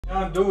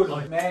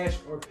Doodle, smash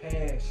or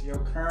pass your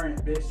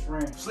current best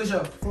friend. Switch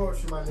up.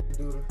 Fuck you, my nigga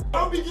Doodle.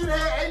 Don't be getting that.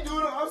 Hey,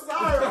 Doodle, I'm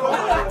sorry, bro.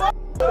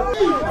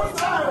 I'm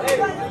sorry.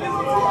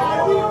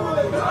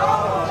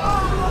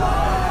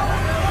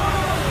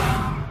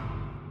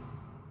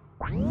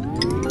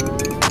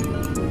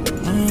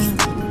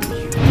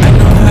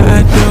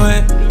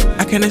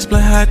 I can't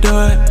explain how I do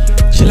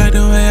it. She like the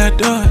way I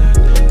do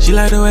it. She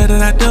like the way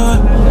that I do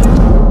it.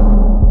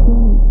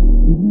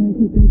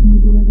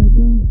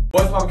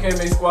 What's up,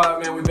 KMA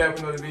Squad, man? We back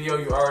with another video.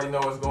 You already know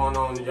what's going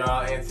on,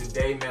 y'all. And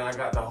today, man, I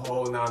got the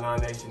whole 99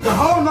 Nation. The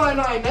whole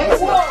 99 Nation?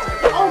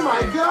 Oh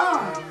my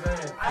God.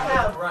 I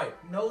have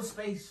no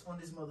space on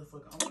this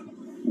motherfucker.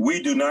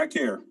 We do not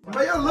care.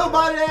 But your little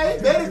body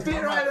ain't better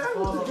fit right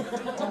now.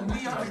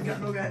 We already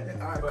got no goddamn.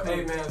 But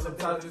hey, man, so the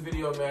title of this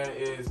video, man,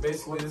 is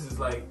basically this is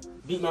like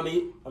beat my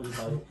meat. I'm just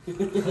like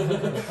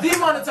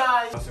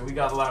demonetized. So we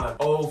got a lot of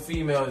old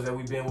females that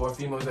we've been with,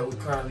 females that we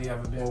currently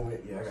haven't been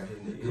with. Yeah, I got hit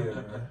in the ear,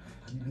 man.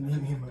 You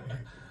need me, man.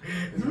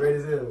 It's great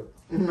as hell.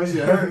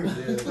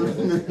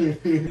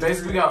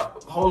 Basically, we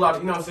got a whole lot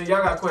of, you know what I'm saying?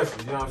 Y'all got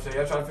questions, you know what I'm saying?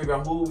 Y'all trying to figure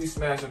out who we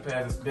smash or pass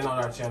that's been on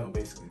our channel,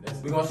 basically.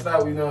 We're going to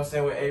start, you know what I'm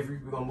saying, with Avery.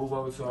 We're going to move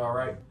over to our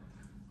right.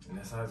 And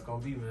that's how it's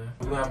going to be, man.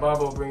 We're going to have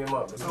Bobo bring him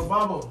up. So,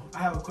 Bobo, I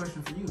have a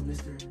question for you,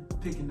 Mr.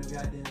 Picking the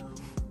goddamn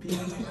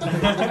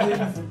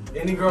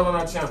Any girl on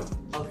our channel.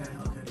 Okay.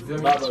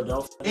 Bobo,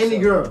 don't. Any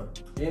girl.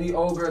 Any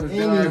old girl that's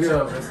been on our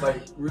channel. That's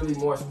like really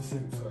more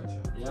specific to our channel.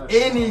 Yeah.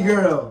 Any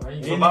girl.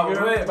 So, Bobo,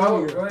 go ahead.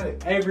 Bobo, go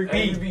ahead. Avery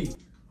B.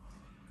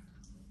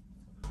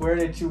 Where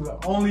that you will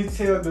only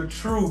tell the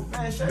truth.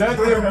 Nothing but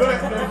the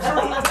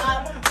truth.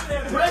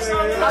 Press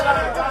on you.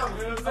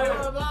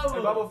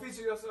 Hey, Bobo,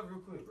 feature yourself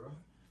real quick, bro.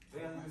 They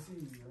don't even see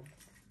you,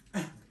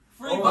 bro.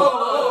 Free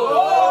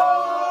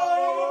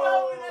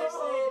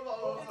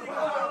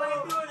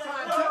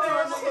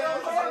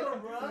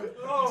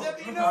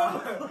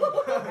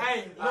Hey,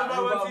 Lil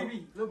Bobo TV.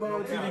 Lil Bobo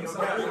TV.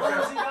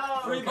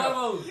 Free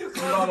Bobo.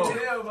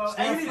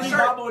 Hey, you need a Free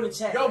shirt. Bobo in the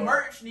chat. Your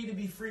merch need to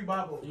be free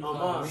Bobo.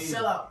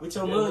 Sell out. With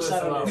your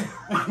mugshot on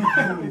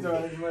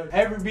there.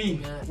 Avery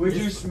B, would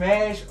you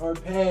smash or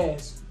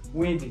pass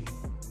Wendy?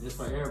 It's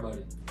for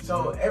everybody.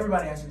 So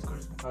everybody answer this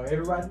question. Oh,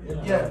 everybody?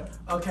 Yeah.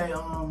 Okay.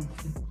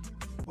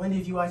 Wendy,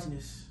 if you watching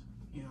this,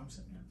 you know what I'm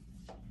saying.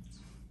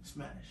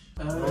 Smash.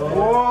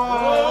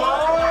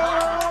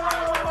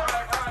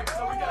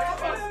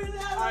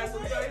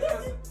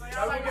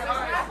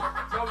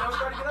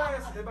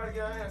 Everybody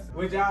get our answer.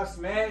 Would y'all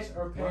smash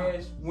or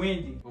pass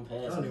Wendy? I'm I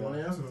passing. don't even want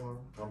to answer one.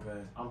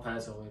 I'm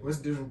passing with. What's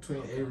the difference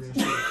between Avery and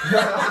shit?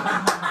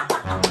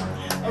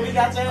 Oh, we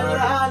got you on the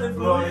island,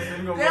 boy.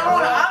 They on the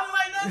island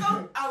like that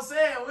though? I'm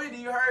saying, Wendy,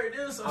 you heard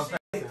this, so shit.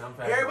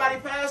 Everybody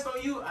passed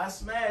on you. I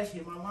smashed,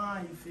 hit my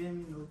line. You feel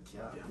me? No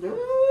cap.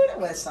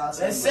 Let's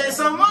set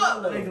something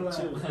up.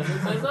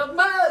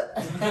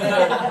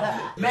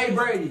 May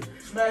Brady,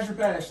 smash or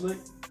pass, Slick.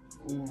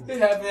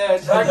 Happy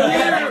ass. Happy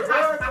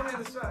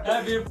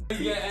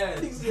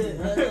ass.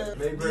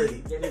 May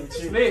Brady.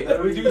 Slick,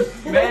 would you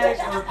smash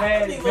or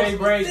pass May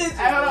Brady?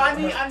 Hey, hold on,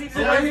 I need to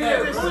know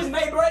Who is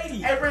May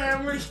Brady?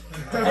 Abraham Lee.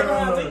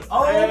 Abraham Lee.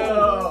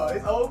 Oh,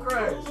 it's old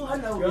crash. Oh, I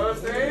know. You know what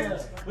I'm saying?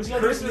 What you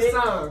Christmas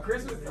time.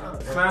 Christmas time.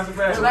 Smash or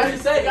pass. So as you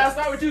say, gotta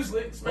start with you,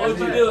 Slick. Smash What or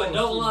you pass. doing?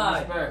 Don't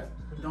lie.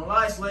 Don't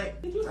lie, Slick.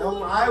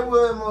 I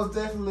would most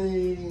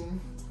definitely.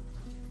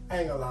 I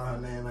ain't gonna lie her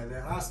name like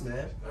that. I'll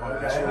smash.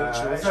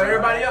 Okay. So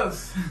everybody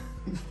else.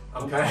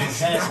 I'm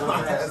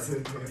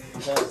passing.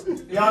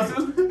 Y'all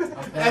too?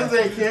 That's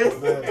it,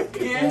 kid.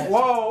 Ken?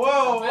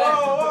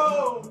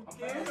 Whoa.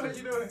 Ken, what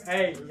you doing?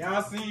 Hey,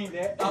 y'all seen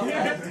that?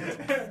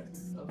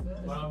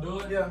 What I'm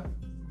doing? Yeah.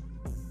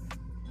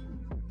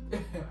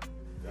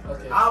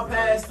 Okay. I'll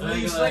pass the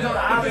lead Slick on the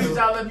island.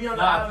 Y'all let me on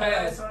the Nah,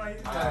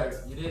 island. pass.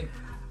 You did.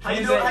 How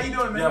you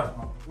doing, man? Yeah.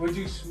 Would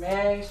you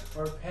smash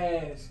or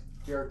pass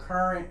your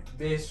current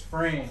best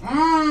friend?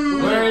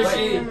 Where is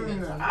she?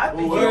 I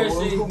think Where is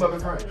she? Who's my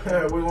best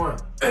friend? Which one?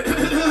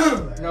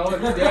 No, you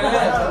dead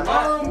ass.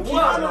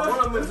 One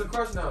of them is a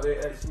crush now. They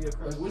actually a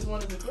crush. Which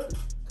one is the crush?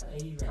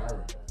 Kyra.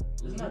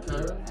 It's not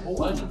Kyra.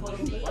 Why you put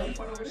it?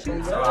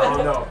 I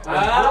don't know. I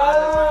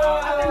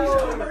think we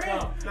should put her in.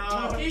 No.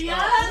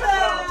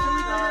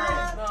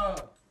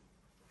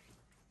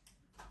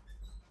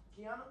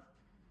 Kiana,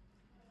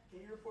 can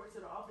you report to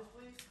the office,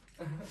 please?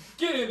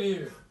 Get in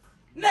here.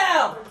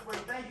 Now!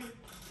 Thank you.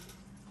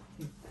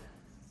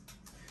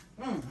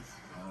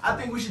 I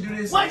think we should do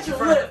this in front of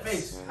her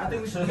face. I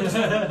think we should do this. You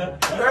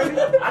heard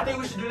me? I think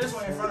we should do this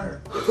one in front of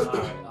her.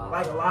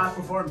 Like a live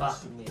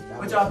performance.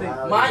 What y'all think?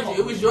 Mind you,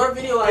 it was your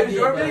video idea. It was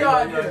your video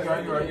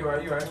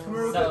idea. You right.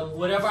 So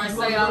whatever I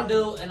say I'll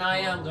do, and I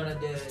am gonna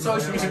do it. So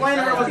explain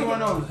to her what's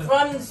going on.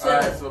 Front and center.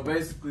 Alright, so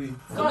basically,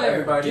 Come here,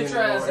 everybody get in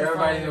your the ass room, in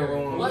everybody in front the of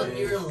room her. What is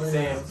ear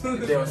saying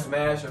they'll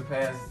smash or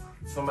pass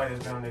somebody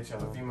that's been on their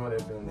channel, female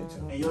that's been on their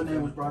channel. And your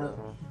name was brought up.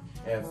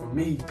 And for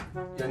me,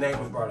 your name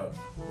was brought up.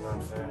 You know what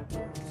I'm saying? So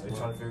they're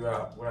trying to figure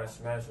out what I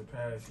smash or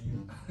pass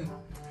you.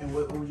 And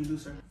what would you do,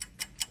 sir?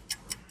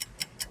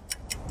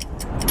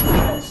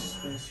 Smash.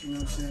 space. You know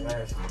what I'm saying?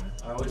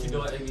 Alright, what you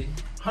doing, AB?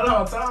 Hold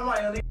on, time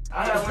out, young nigga. I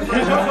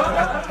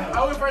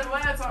went first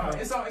last time.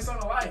 It's on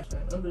the light.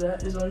 Remember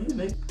that? It's on you,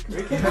 nigga.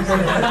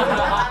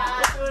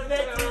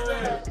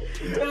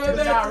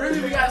 Nah,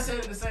 really, we gotta say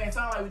it at the same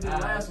time like we did the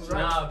last one,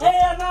 right? Nah,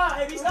 Hell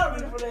no, AB, stop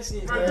reading for that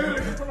shit, man.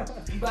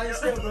 You by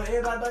yourself, bro.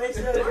 Everybody by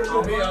themselves.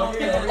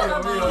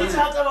 You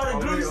talked about the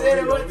group said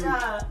it one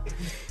time.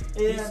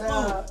 Yeah,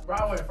 nah. Bro, I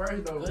went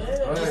first though.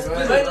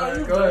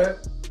 Go ahead.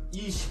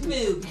 you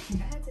smooth,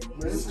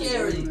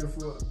 scary,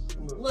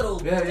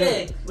 little Yeah.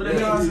 thick. But you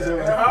know what I'm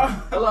saying?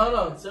 Hold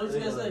on. So what you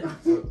gonna say?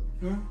 You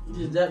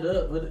just jacked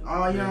up with it.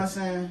 Oh, you know what I'm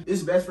saying?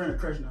 It's best friend or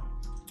crush now.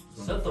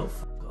 Shut the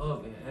fuck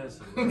up and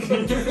answer.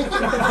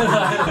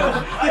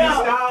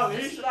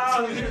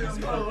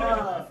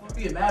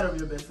 You get mad over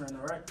your best friend,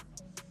 though, right?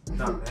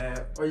 Not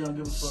mad. Or you don't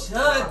give a fuck?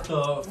 Shut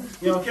the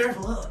You don't care?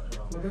 fuck up.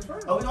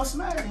 Oh, we gonna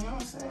smash, you know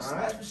what I'm saying?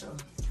 Smash for sure.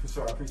 For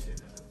sure, I appreciate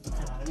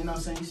that. You know what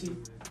I'm saying? You see?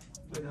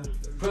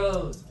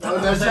 Bros. I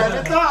was just trying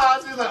to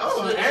thought. She was like,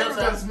 oh,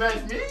 everybody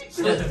smash me.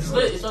 Split,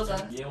 it's your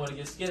time. You didn't want to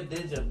get skipped,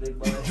 did you, big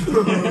boy? What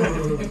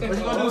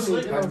you gonna do,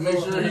 Slick? Make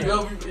sure he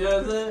go, you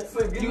know what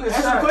I'm saying? You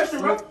answer the question,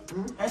 bro.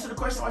 Answer the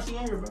question while she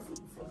in here, bro.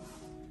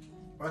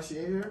 Why she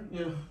in here?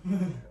 Yeah.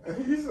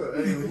 He said,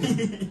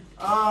 anyway.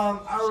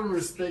 I would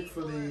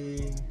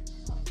respectfully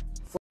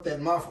fuck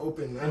that mouth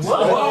open. What? What?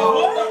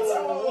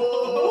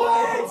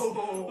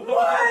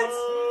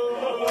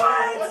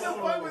 What the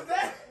fuck was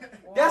that?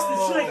 That's the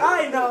trick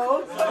I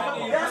know.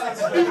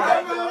 That's the trick I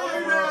know.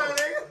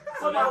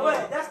 Talk about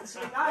what? That's the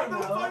trick I know.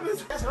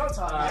 That's what I'm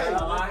talking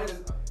about.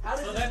 How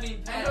So does that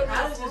means how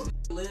does this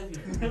live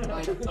here?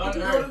 Like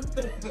on Earth?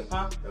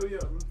 Huh?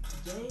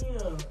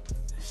 Damn.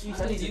 You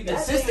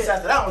consistent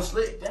after that one,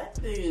 Slick. That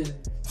nigga is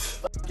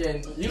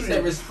fucking. You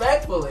said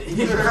respectfully.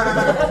 He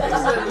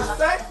said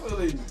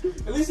respectfully.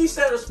 At least he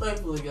said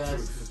respectfully,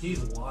 guys.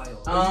 he's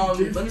wild.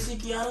 Let me see,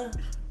 Kiana.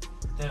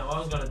 Damn, I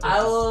was gonna do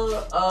I will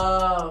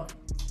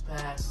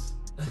pass.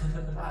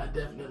 I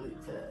definitely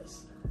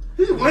pass.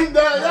 He winked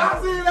at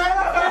y'all see that?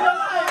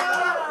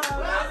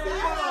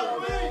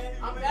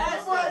 I'm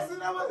passing.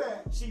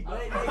 She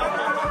played.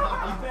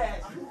 I'm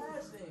passing.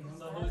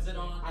 So who's it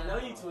on? I know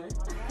you, twin.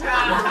 I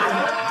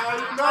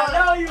I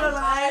know you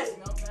alive.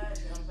 I'm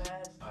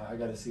passing. I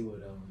gotta see what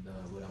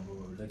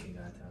we're looking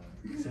at.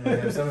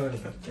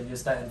 Can you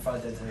stand in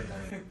front of him?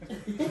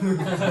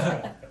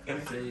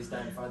 Can you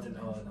stand in front of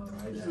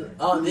right there?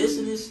 Oh, this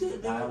and this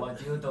shit. I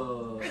want you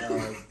to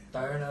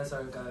turn a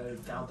circle,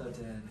 count to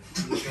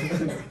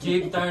 10.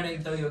 Keep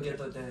turning till you get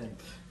to 10.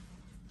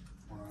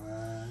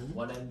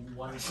 1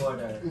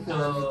 1/4.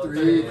 2,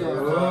 3.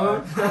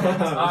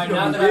 Alright,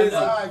 now that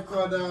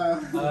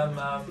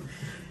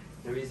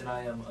the reason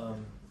I am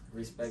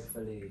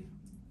respectfully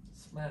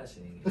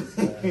smashing is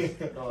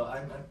no,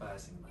 I'm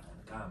passing, man.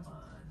 Come on.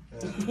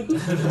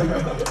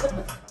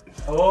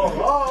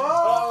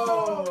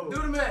 Oh. Do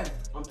the man.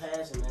 I'm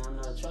passing, man. I'm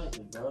not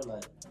attractive, bro.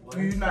 Like,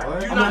 You're not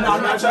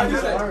trying to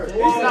say.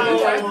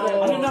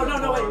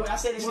 No, wait. I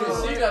said this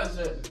shit. You gotta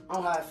say.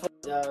 I'm like, fuck,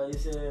 y'all. You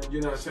said.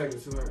 You're not attracted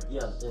to her?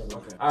 Yeah.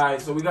 Okay. Alright,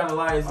 so we got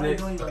Elias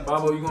next.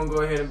 Babo, you gonna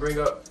go ahead and bring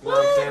up, you know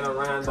what I'm saying, a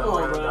round Come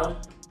on, bro.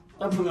 up.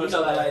 Don't put me on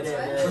somebody like that,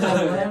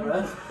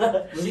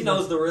 man. She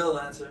knows the real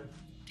answer.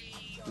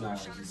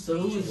 So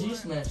who was you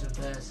smashing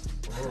past?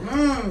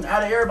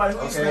 Out of everybody,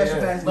 who smashed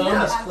past me?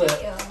 Bonus clip.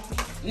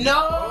 No!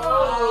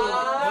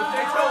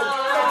 Stay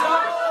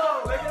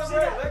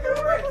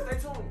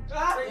tuned.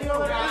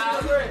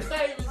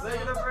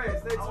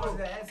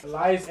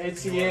 Elias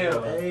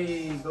ATL.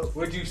 Hey, go.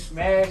 Would you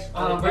smash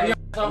or Bring pass?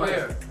 your over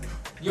here.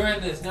 You're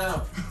in this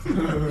now.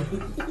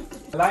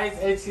 Elias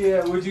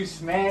ATL, would you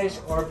smash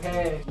or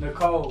pass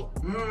Nicole?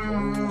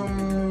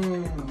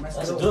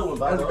 That's a good one,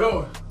 Bobo. That's a good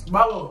one.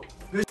 Babo.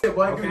 Good shit,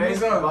 boy. Give me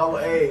some. Babo,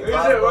 hey. Good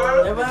shit, boy.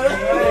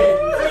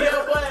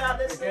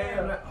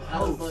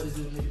 How the fuck is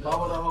this nigga?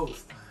 Babo the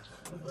host.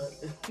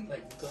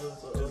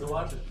 Just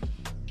watch it.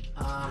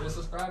 You're a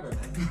subscriber,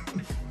 man.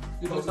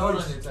 You put on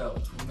your tail.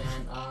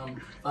 Man,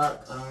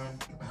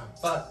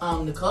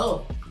 Nicole.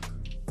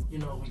 You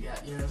know what we got,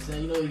 you know what I'm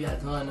saying? You know what we got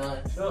going on.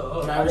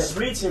 Sure. I was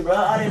preaching, bro.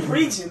 I didn't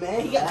preaching,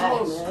 man. He got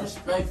close, man.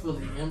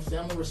 Respectfully, you know what I'm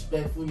saying? I'm a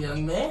respectful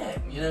young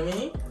man, you know what I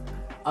mean?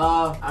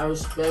 I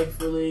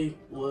respectfully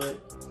would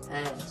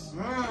pass. You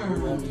know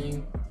what I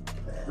mean?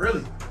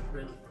 Really?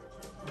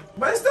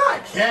 But it's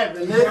not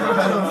capping,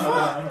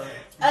 nigga.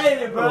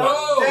 Ain't it,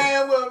 bro?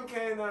 Damn well we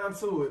came down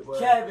to it, but.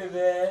 Cabin,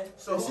 man.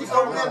 So She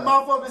opened that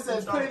mouth up and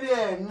said, put it in.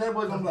 And that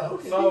boy gonna be like,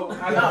 okay. So,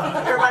 I know.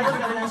 everybody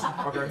got an answer.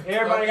 Okay.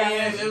 Everybody got an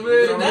answer.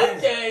 In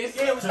that case,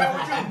 Yeah, what's wrong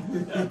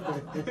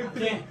with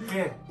you?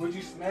 Ken, would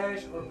you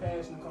smash or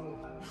pass Nicole?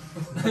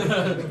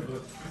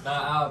 Nah,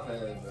 I'll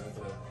pass,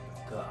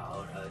 bro.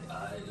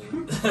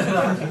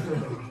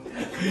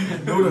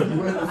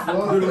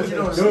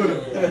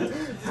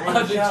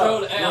 I'm just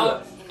trolling.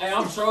 Hey,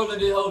 I'm trolling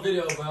this whole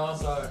video, bro. I'm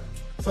sorry.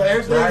 So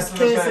everything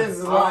Ken says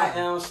is I right.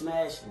 am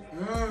smashing.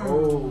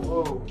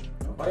 Oh.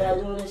 Why y'all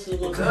doing this shit?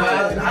 I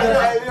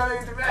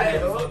Hey,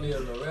 fuck me up,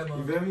 bro.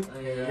 You feel me?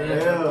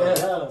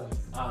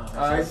 Yeah.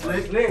 Alright,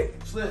 Slick.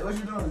 Slick, what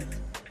you doing?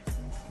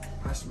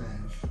 I smash.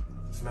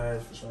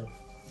 Smash for sure.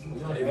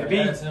 Maybe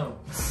that's him.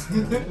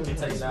 He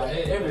takes out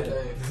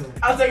everything.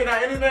 I'm taking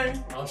out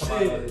anything. I'm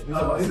Shit. He's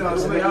on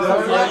Slick. I'm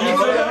not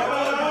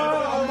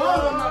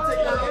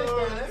taking out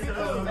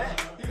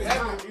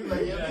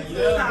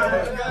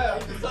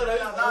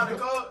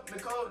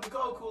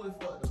Nicole cool as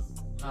fuck.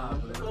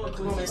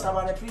 Come on, man, stop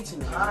out there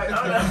preaching.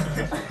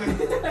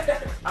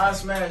 I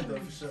smashed though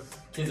for sure.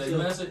 Kids,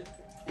 you answer?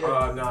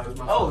 No, it's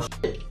my Oh turn.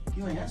 shit,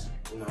 you ain't answer.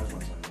 No, it's my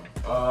turn.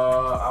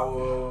 I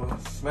will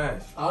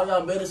smash. All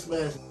y'all better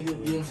smash. You know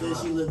what I'm saying?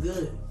 She look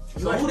good.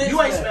 You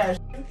who ain't smash?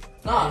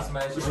 smashed. Nah,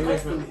 Smash.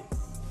 respectfully.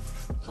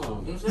 Come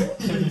on, you know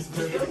what I'm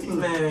saying?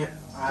 Man.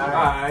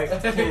 Alright.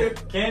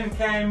 Ken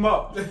came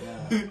up.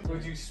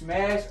 Would you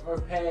smash or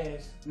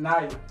pass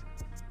Naya?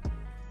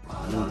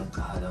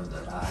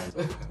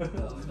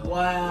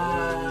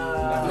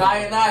 Wow.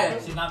 Naya.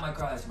 She's not my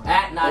crush, man.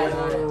 At Naya.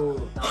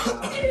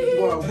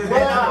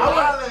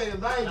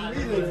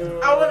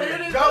 I want to hear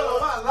this.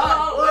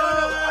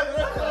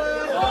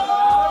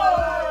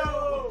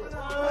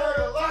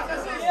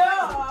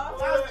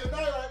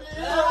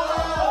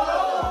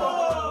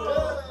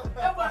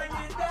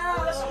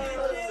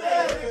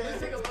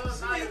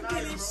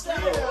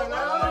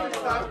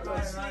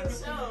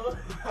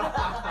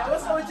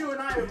 What's up with you and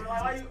Naya, bro?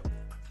 Why you?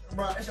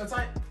 Bro, it's your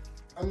type.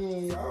 I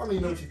mean, I don't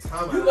even know what you're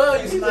talking You about.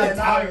 love He's you, just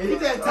talking. He's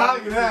just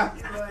talking now.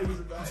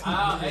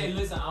 Hey,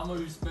 listen, I'm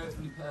gonna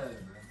respectfully pass,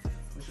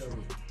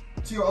 bro.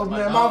 She gonna open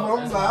that mouth, I'm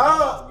like,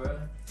 oh, bro.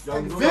 I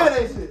can feel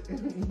that shit.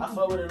 I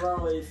fuck with it the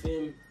wrong way, you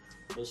feel me?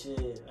 But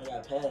shit, I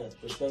got passed,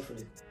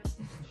 respectfully.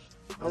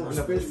 I'm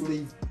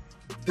respectfully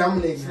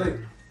dominating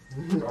her.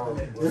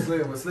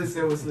 What Slick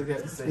said, what Slick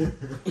had to say. Nah,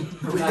 you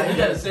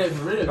gotta say it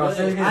for real, No,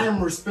 say it man. I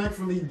am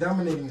respectfully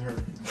dominating her.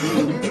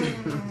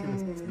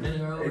 I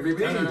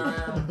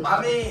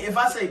mean, if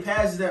I say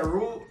pass, is that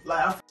rude?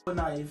 Like, I fuck with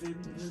Naya, you feel me?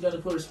 You just gotta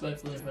put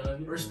respectfully in front of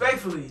you.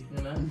 Respectfully,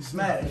 You know?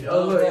 smash.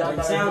 Oh, look,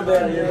 y'all sound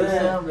better, yeah,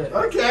 sound better.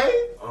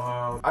 Okay.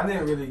 I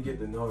didn't really get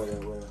to know her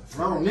that well. I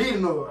don't need to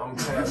know. I'm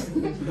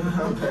passing.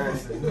 I'm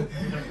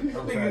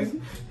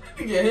passing.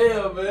 You get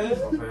hell, man.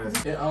 I'm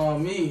passing. Yeah,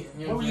 me.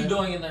 What were you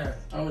doing in there?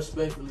 I'm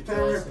respectfully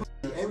Parent, passing.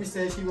 Every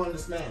said she wanted to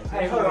smash.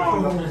 Hey, hold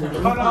on though.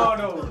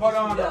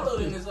 Y'all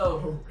loading this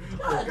over.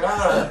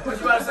 God. What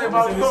you about to say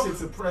about This shit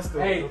suppressed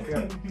though. Hey, I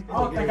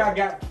don't think I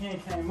got Ken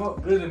came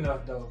up good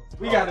enough though.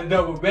 We got to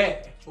double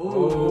back.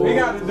 Ooh. We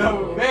got to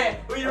double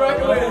back. Who you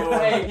rocking with?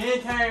 Hey,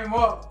 Ken came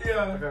up.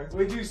 Yeah. Okay.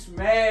 Would you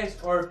smash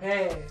or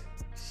pass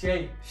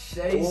Shay?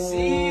 Shay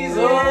Season.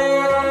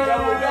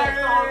 Double back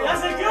on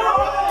That's a it. good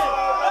one.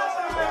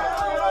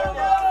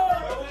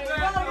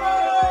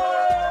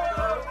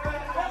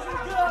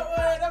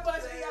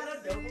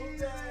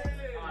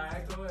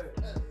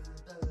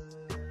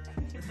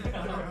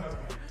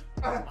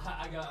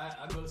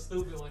 I go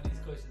stupid when these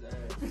questions are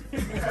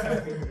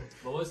asked.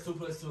 But what's 2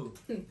 plus 2?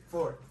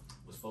 4.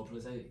 What's 4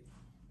 plus 8?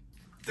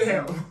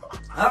 Damn.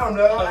 I don't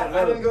know.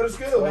 I didn't go to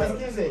school. That's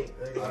kids ate.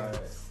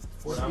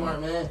 Smart,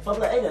 man. Fuck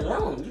like 8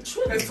 alone. You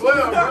tripping. It's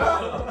 12,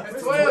 bro.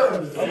 It's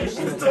 12. It's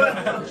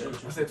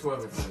 12. I said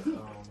 12 at first.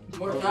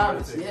 More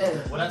knowledge, yeah.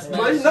 When I But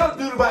smash, you know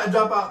dude about to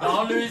drop out. the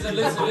only reason,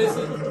 listen.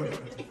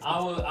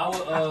 I'm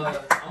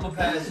gonna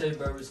pass Shay,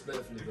 bro,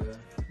 respectfully, bro.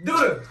 Do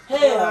it.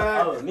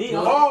 Hell, me.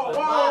 Whoa.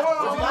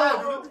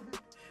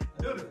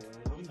 I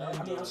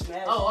mean, I'm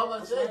smashing. Oh, I'm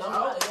about to say,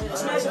 I'm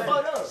smashing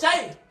fuck up.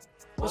 Shay!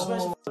 I'm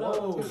smashing fuck up.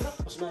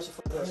 I'm smashing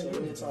fuck up. Shay,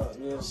 real talk.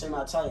 You know, Shay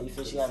my type. You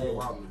feel she got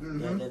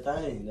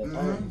that thing.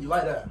 You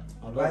like that?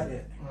 I like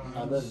that.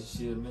 I love it.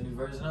 She a mini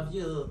version of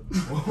you.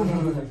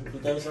 You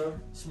think so?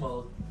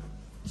 Smoke,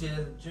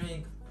 chill,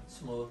 drink,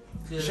 smoke,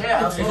 chill. Shay,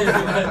 I'll smoke you. I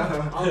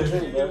don't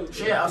drink, bro.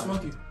 Shay, I'll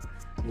smoke you.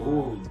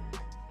 Ooh.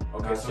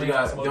 Okay, so you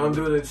guys don't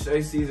do the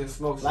Shay Season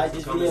smoke. Like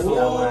this Come video, in.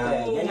 y'all like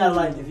that. They gotta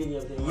like the video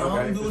thing. Young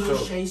Okay, do for the sure.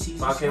 Shay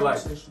Season. I can't like.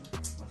 session.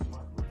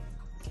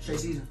 Shay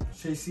Season.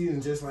 Shay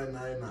Season just like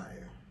Naya.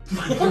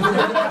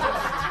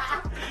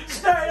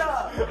 Straight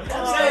up!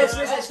 Say it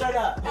straight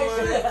up.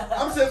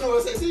 I'm saying no,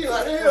 Shay Season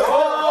like hell.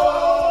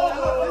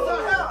 That's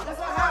our help. That's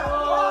our help.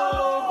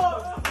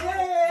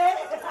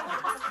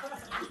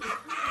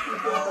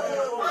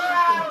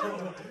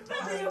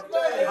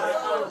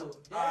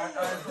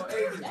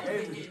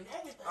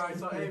 Alright,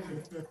 so Avery,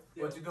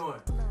 what you doing?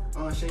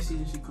 Shay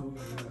Season, she cool. You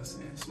know what I'm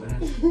saying?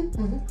 Smash,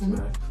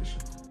 for sure.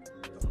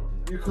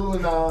 You cool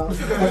now. To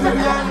be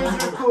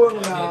honest, you cool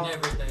And now.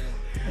 everything.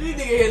 You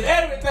nigga hit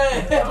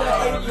everything. I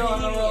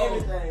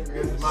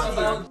guess it's my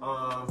turn.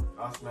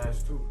 I'll smash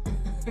too.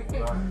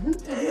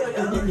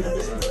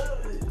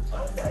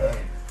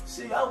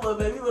 See, I would,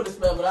 baby, we would have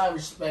spelled, but I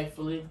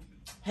respectfully.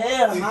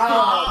 Hell no,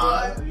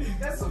 bro.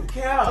 That's some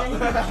cow.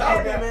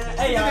 Man.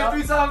 Hey, y'all.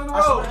 3 times in a I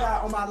swear row. to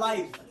God, on my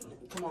life.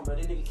 Come on, bro.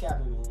 This nigga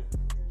capping, man.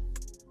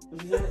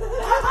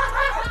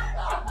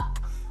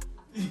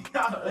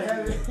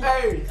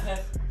 Hey.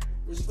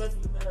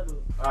 Respectfully, man.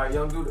 Alright,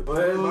 Young Dude. Go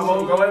ahead,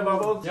 Babo. Go ahead,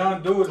 Babo.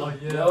 Young dude.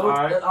 Yeah.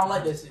 Alright. I don't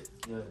like that shit.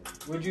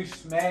 Would you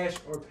smash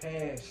or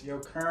pass your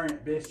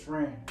current best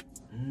friend?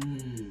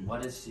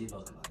 What does she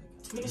look like?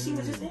 Nigga, she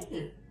was just in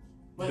here.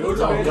 Wait,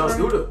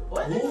 Duda.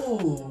 What?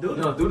 Ooh.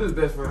 No, Duda's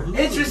best friend.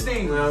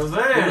 Interesting. You know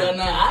what I'm saying?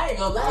 Nah, I ain't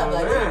gonna lie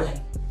about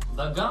that.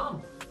 The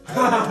gum.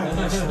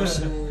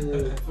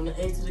 From the A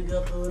to the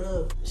gut, pull it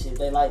up. Shit, if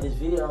they like this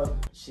video,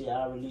 shit,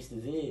 I'll release the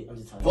vid. I'm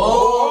just telling you. No.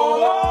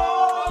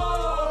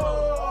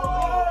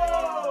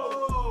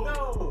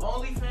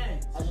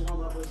 OnlyFans. I just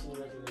want my voice in the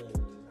record.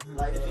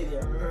 Like the video.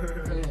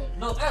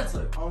 No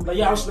answer. But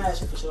yeah, I'm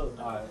smashing for sure.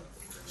 Alright.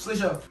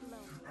 Slisha. I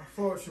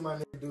fuck with you, my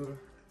nigga Duda.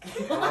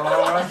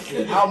 Oh,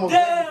 shit. I almost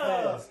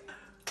Huh?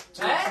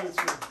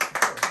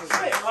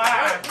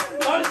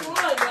 First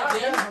one,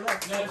 goddamn.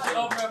 Now she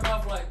open her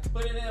mouth like,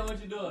 put it in, what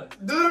you doing?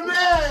 Do the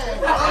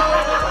man!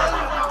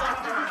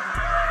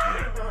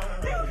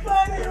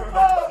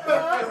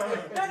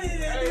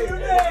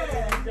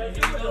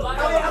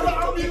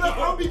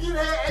 I'll be getting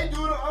that. Hey,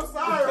 Duda, I'm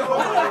sorry, bro.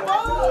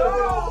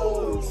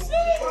 Oh, shit.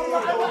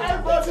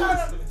 Hey, bro,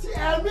 she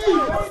had me.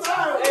 I'm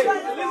sorry. Hey,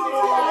 listen, she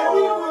had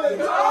me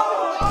with it.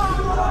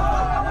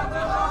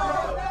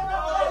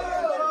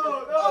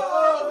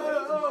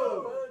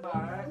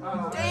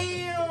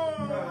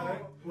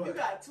 You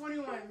got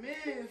 21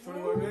 minutes.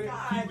 21 minutes.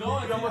 Keep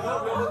going, We almost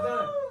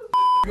done.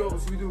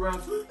 Should we do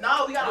round 2?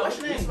 No, we got what's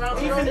your name?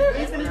 round We two.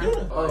 finna do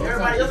it. Oh,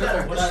 Everybody else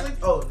got it's Slick.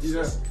 Oh,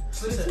 Yeah.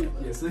 Slick.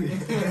 Yeah, see.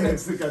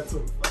 Still got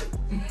 2.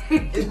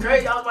 It's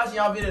crazy. I was watching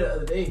y'all video the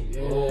other day.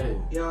 Yeah. You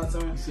know what I'm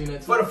saying? You seen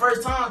that too? For the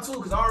first time too,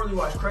 cause I don't really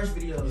watch Crush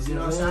videos. You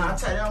know what I'm saying? I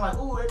tell you, I'm like,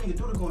 ooh, that nigga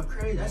Duda going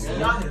crazy. I see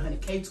y'all hit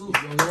 100K too.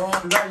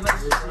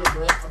 Congratulations,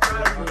 bro. I'm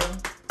proud of you, bro.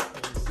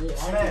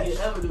 Shit, I ain't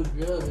get ever do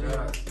good.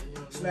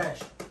 Smash.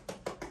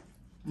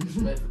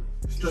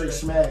 Straight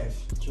smash.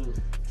 True.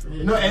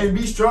 You know,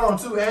 AB strong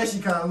too, and she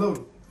kind of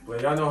little.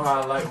 Well, y'all know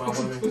how I like my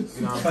women.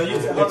 You know what I'm you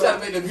saying? I'm trying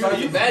to make the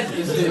beauty badge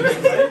and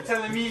shit. Are you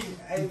telling me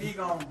AB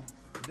gon'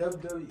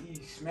 WWE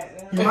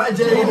SmackDown? He might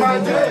Jay. He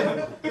might Jay.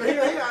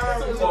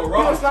 Or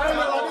Raw. He started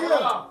like this.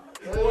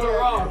 Or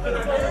Raw.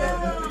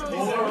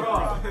 Or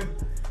Raw.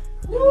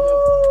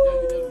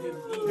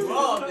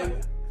 Raw, nigga.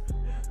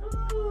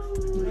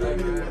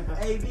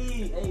 AB.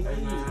 Hey, man,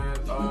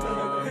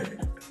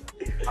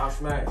 I'll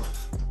smash.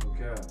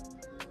 Okay.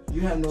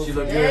 You have no. She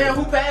look Yeah,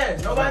 good. who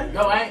passed? Nobody?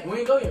 No, I ain't. We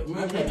ain't go yet. We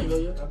ain't go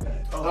yet.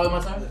 Okay. Oh, my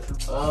turn?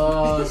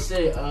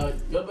 Shit.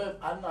 Your baby,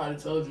 I know I already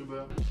told you,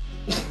 bro.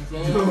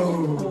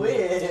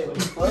 Weird.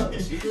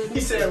 He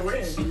said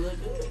when? She look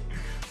good.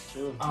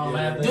 True. Oh,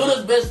 man.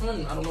 Duda's best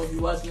friend. I don't know if you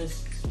watching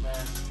this.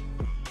 Man.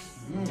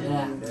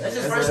 Yeah. That's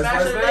his first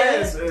match of the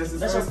day.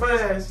 That's his first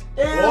smash.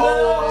 Whoa!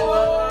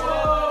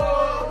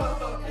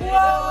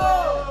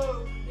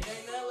 Whoa! It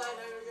ain't nothing like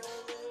that.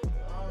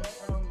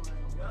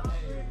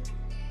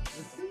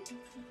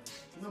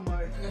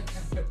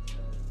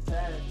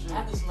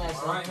 I can smash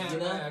Right something, hand, you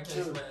know? I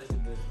can't smash it.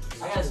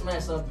 I gotta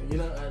smash something, you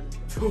know?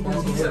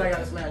 He said I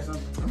gotta smash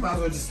something. I might as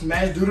well just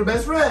smash Duda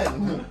best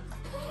friend.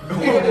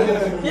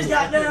 This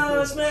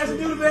goddamn smash and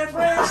do the best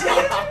friend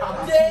shit.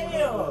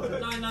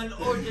 Damn. 99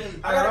 origin.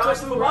 I got a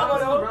question for Babo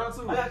though. Round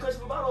 2. I got a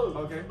question for Babo.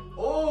 Okay.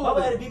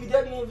 Babo had a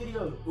BBW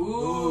video.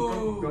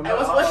 Ooh. Hey,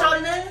 what's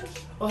y'all name?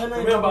 What's her name?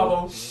 Come here,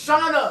 Babo.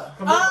 Shauna.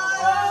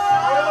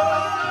 Everybody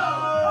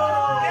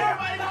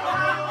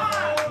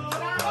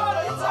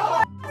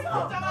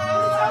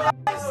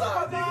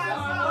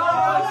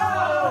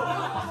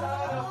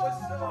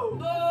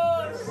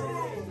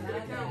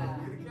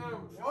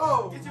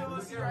Whoa. Get you a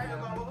little seat right here,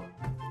 Babo.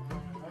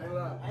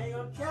 I ain't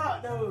gonna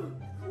count though.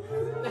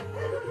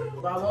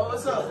 Babo,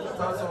 what's up?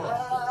 Talk to him.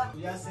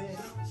 Y'all said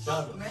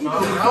Shauna. you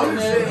know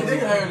They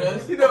heard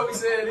us. You know what we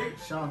said, nigga.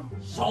 Shauna.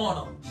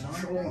 Shauna.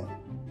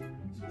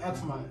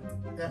 That's my.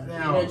 Yeah,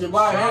 Goddamn.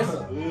 Jabari answer.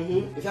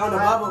 Mm-hmm. If y'all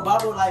know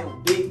Babo like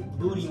big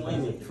booty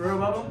women. For real,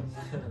 Babo?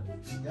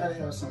 She gotta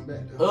have something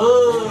back there. Oh.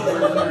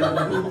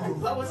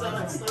 Babo's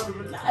like so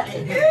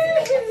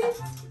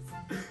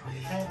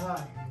Can't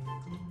lie.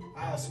 I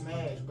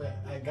smash, but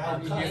I gotta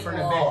be Come here from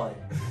the on. back.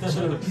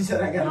 He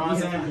said I gotta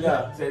be here from the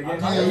back. Say it again.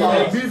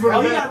 Yeah, beef for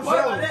Oh, the he got a back.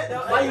 point by that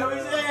though. Why you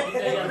always You think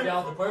say? gotta be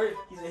off the perk?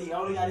 He said he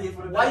only got hit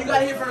for the back. Why you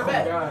got hit from the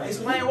back? God.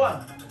 Explain why.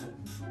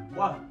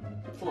 Why?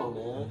 Come on,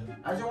 man.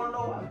 I just want to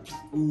know why.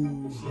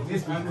 Ooh,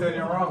 this be cutting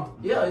wrong.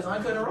 Yeah, it's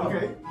uncut and raw.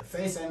 Okay. The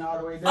face ain't all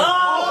the way down.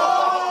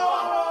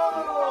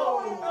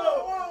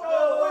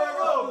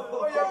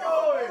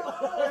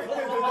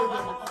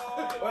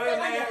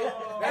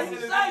 That's in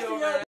the video,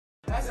 man.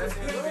 That's in the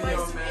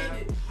video,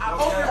 man. I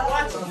hope you're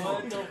watching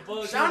What it. the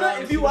fuck?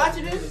 Shauna, if you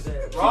watching this,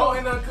 Raw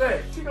and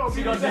uncut. She gonna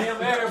She gonna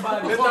DM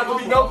everybody. There's not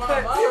gonna be no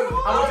cuts. I'm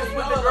gonna just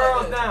put the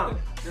girls down.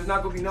 There's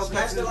not gonna be no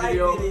cuts in the this like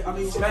video. video. I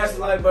mean, Smash the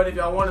like button if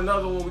y'all want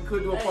another one. We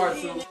could do a part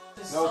 2.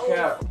 No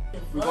cap.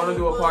 We're gonna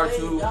do a part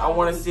 2. I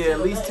want to see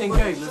at least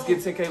 10K. Let's get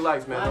 10K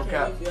likes, man. No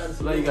cap.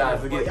 Love you guys.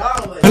 Let's get it.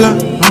 y'all like.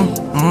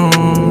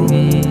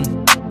 Hello.